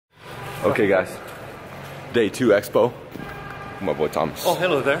Okay guys, day 2 Expo. My boy Thomas. Oh,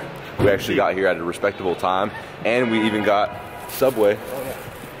 hello there. We actually got here at a respectable time, and we even got Subway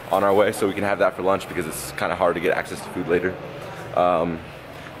on our way, so we can have that for lunch because it's kind of hard to get access to food later.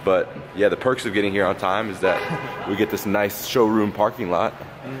 But yeah, the perks of getting here on time is that we get this nice showroom parking lot,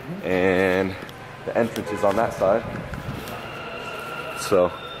 and the entrance is on that side.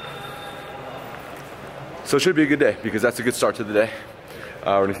 So it should be a good day because that's a good start to the day.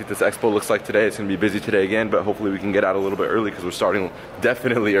 We're gonna see what this expo looks like today. It's gonna be busy today again, but hopefully we can get out a little bit early because we're starting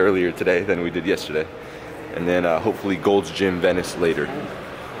definitely earlier today than we did yesterday. And then hopefully Gold's Gym Venice later.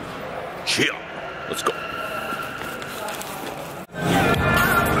 Chill. Let's go.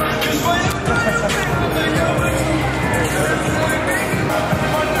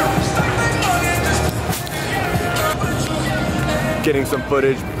 Getting some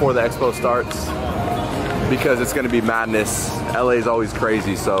footage before the expo starts because it's gonna be madness. LA is always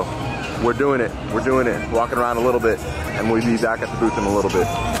crazy, so we're doing it. We're doing it. Walking around a little bit, and we'll be back at the booth in a little bit.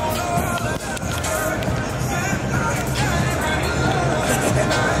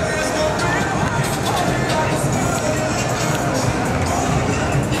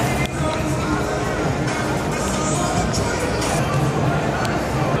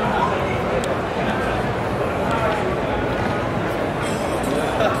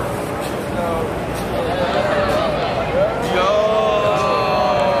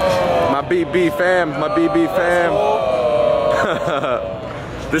 BB fam, my BB fam.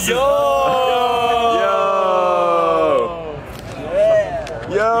 This is yo.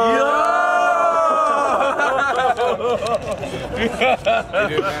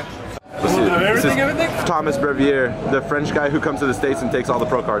 This is Thomas Brevier, the French guy who comes to the States and takes all the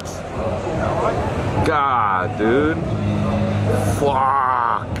pro cards. God, dude.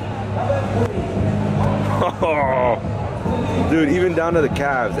 Fuck. Dude, even down to the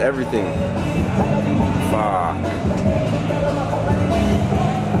calves, everything. Fuck.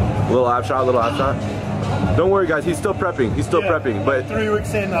 Little ab shot, little ab shot. Don't worry guys, he's still prepping. He's still prepping, but 3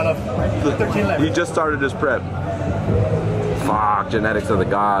 weeks in out of 13 left. He just started his prep. Fuck, genetics of the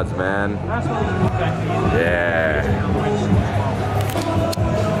gods, man. Yeah.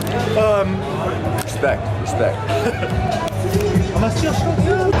 Respect, respect.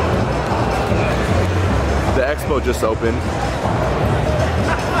 The expo just opened.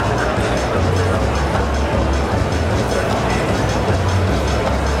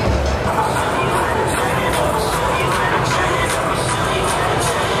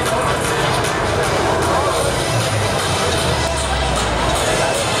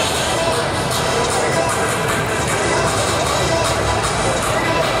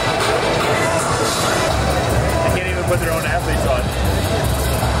 They can't even put their own athletes on.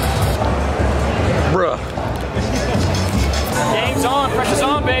 Bruh. Game's on, pressure's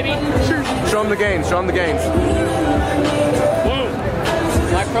on, baby. Show them the gains, show them the gains. Woo.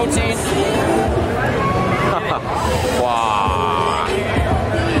 High protein. Wow.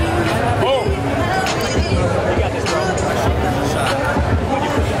 Boom. You got this, bro.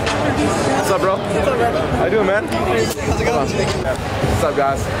 What's up, bro? What's up, bro? How you doing, man? How's it going? What's up,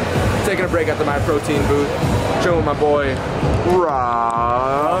 guys? Taking a break at the My Protein booth. Chilling with my boy,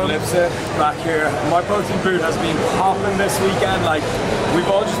 Rob. Lipset back here. My protein booth has been popping this weekend. Like, we've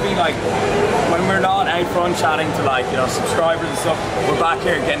all just been like, when we're not out front chatting to like, you know, subscribers and stuff, we're back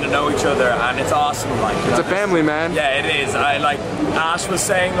here getting to know each other, and it's awesome. Like, It's a family, man. Yeah, it is. I like Ash was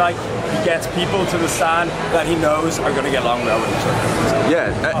saying, like, he gets people to the stand that he knows are going to get along well with each other. So,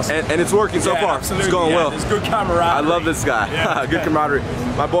 Yeah, awesome. and it's working so far. Absolutely. It's going well. There's good camaraderie. I love this guy. Yeah. Good camaraderie.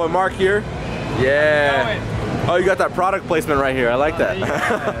 My boy Mark here. Yeah. Oh, you got that product placement right here. I like that.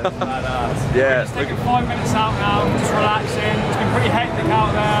 Yeah. Just taking 5 minutes out now, just relaxing. It's been pretty hectic out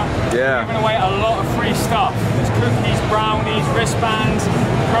there. Yeah. We're giving away a lot of free stuff. There's cookies, brownies, wristbands,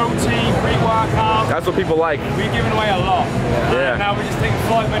 protein, pre-workout. That's what people like. We're giving away a lot. Yeah. Now we're just taking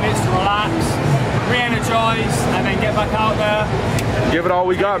 5 minutes to relax, re-energize, and then get back out there. Give it all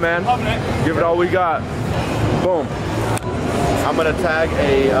we got, man. Give it all we got. Boom. I'm gonna tag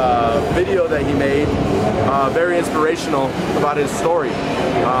a video that he made, very inspirational about his story.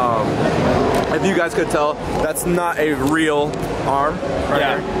 If you guys could tell, that's not a real arm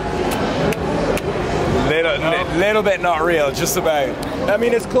right here. Little bit not real, just about. I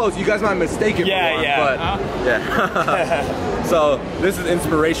mean, it's close. You guys might mistake it for one, but yeah. So this is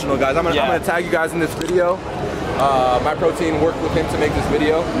inspirational, guys. I'm gonna tag you guys in this video. My Protein worked with him to make this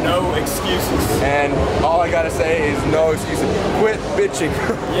video. No excuses. And all I gotta say is no excuses. Quit bitching.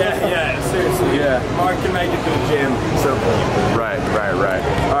 Yeah, seriously. Yeah. Mark can make it to the gym. Simple. Right.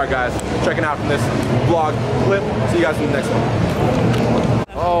 All right, guys. Checking out from this vlog clip. See you guys in the next one.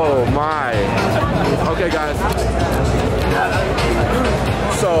 Oh my guys.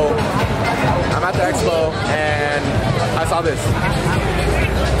 So, I'm at the expo and I saw this.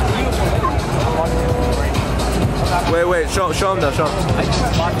 Wait, show him though, show him.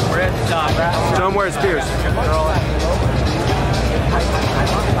 Show him where it's pierced.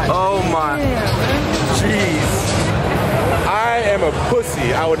 Oh my, jeez. I am a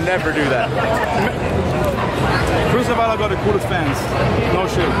pussy, I would never do that. Cruz Navarro got the coolest fans. No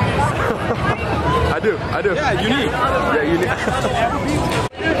shit. I do. Yeah, unique. Yeah, unique.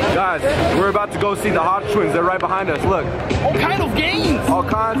 Guys, we're about to go see the Hodge twins. They're right behind us. Look. All kind of games. All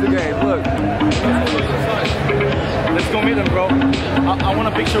kinds of games. Look. Let's go meet them, bro. I want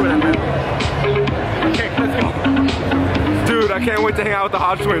a picture with them, man. Okay, let's go. Dude, I can't wait to hang out with the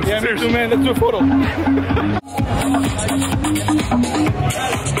Hodge twins. Yeah, me too, man. Let's do a photo.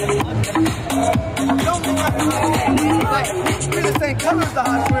 We're the same color as the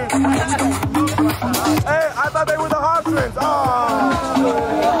Hodge twins. Hey, I thought they were the Hodge twins. Oh.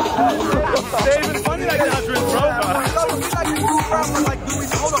 They even funny like the Hodge twins, bro.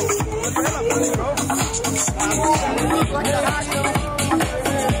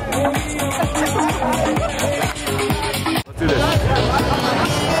 Let's do this.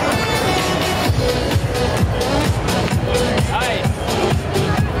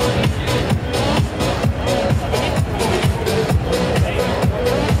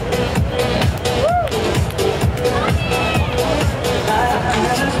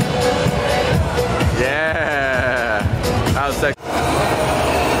 Yeah, that was sexy. I'm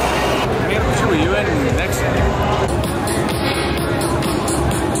gonna picture with you and next.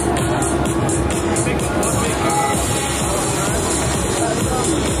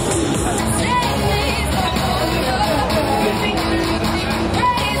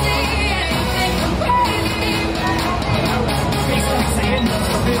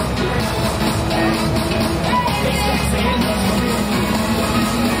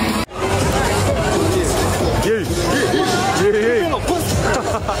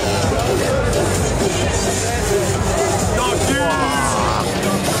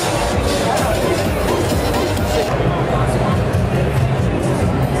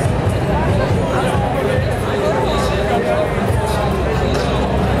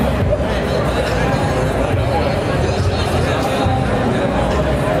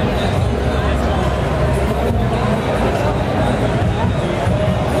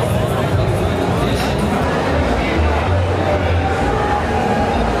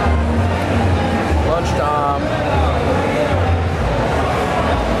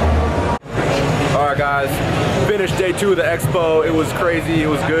 Finished day 2 of the expo. It was crazy, it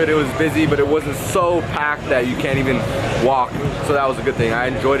was good, it was busy, but it wasn't so packed that you can't even walk. So that was a good thing. I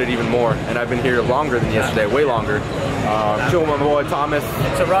enjoyed it even more, and I've been here longer than yesterday, way longer. Chilling with my boy Thomas.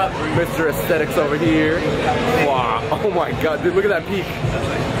 It's a wrap. Mr. Aesthetics over here. Wow, oh my god, dude, look at that peak.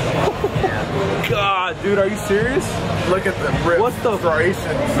 God, dude, are you serious? Look at the rip. What's the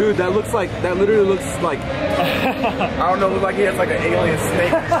striations? Dude, that literally looks like I don't know, looks like he has like an alien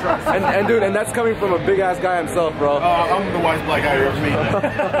snake. and dude, and that's coming from a big ass guy himself, bro. I'm the wise black guy here, me.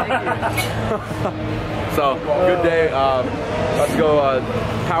 So, good day. Let's go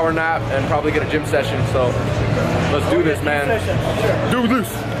power nap and probably get a gym session. So, let's do this, man. Do this.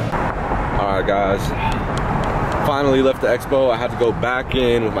 Alright, guys. Finally left the expo. I had to go back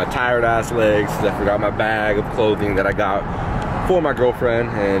in with my tired ass legs because I forgot my bag of clothing that I got for my girlfriend,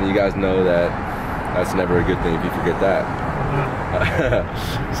 and you guys know that that's never a good thing if you forget that.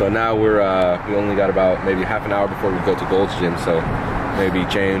 So now we only got about maybe half an hour before we go to Gold's Gym, so maybe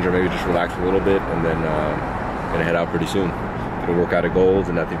change or maybe just relax a little bit, and then gonna head out pretty soon. Gonna work out at Gold's,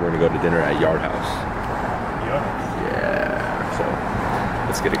 and I think we're gonna go to dinner at Yard House. Yeah, so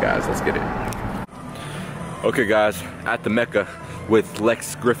let's get it, guys, let's get it. Okay guys, at the Mecca with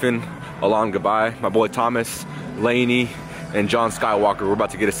Lex Griffin, Alon Gabai, my boy Thomas, Laney, and John Skywalker. We're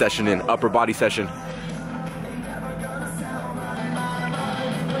about to get a session in, upper body session.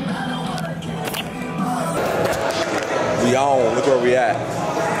 We on, look where we at.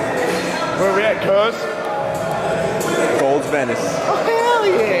 Where we at, cuz? Gold's Venice. Oh, hell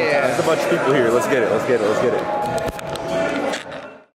yeah. There's a bunch of people here, let's get it, let's get it, let's get it.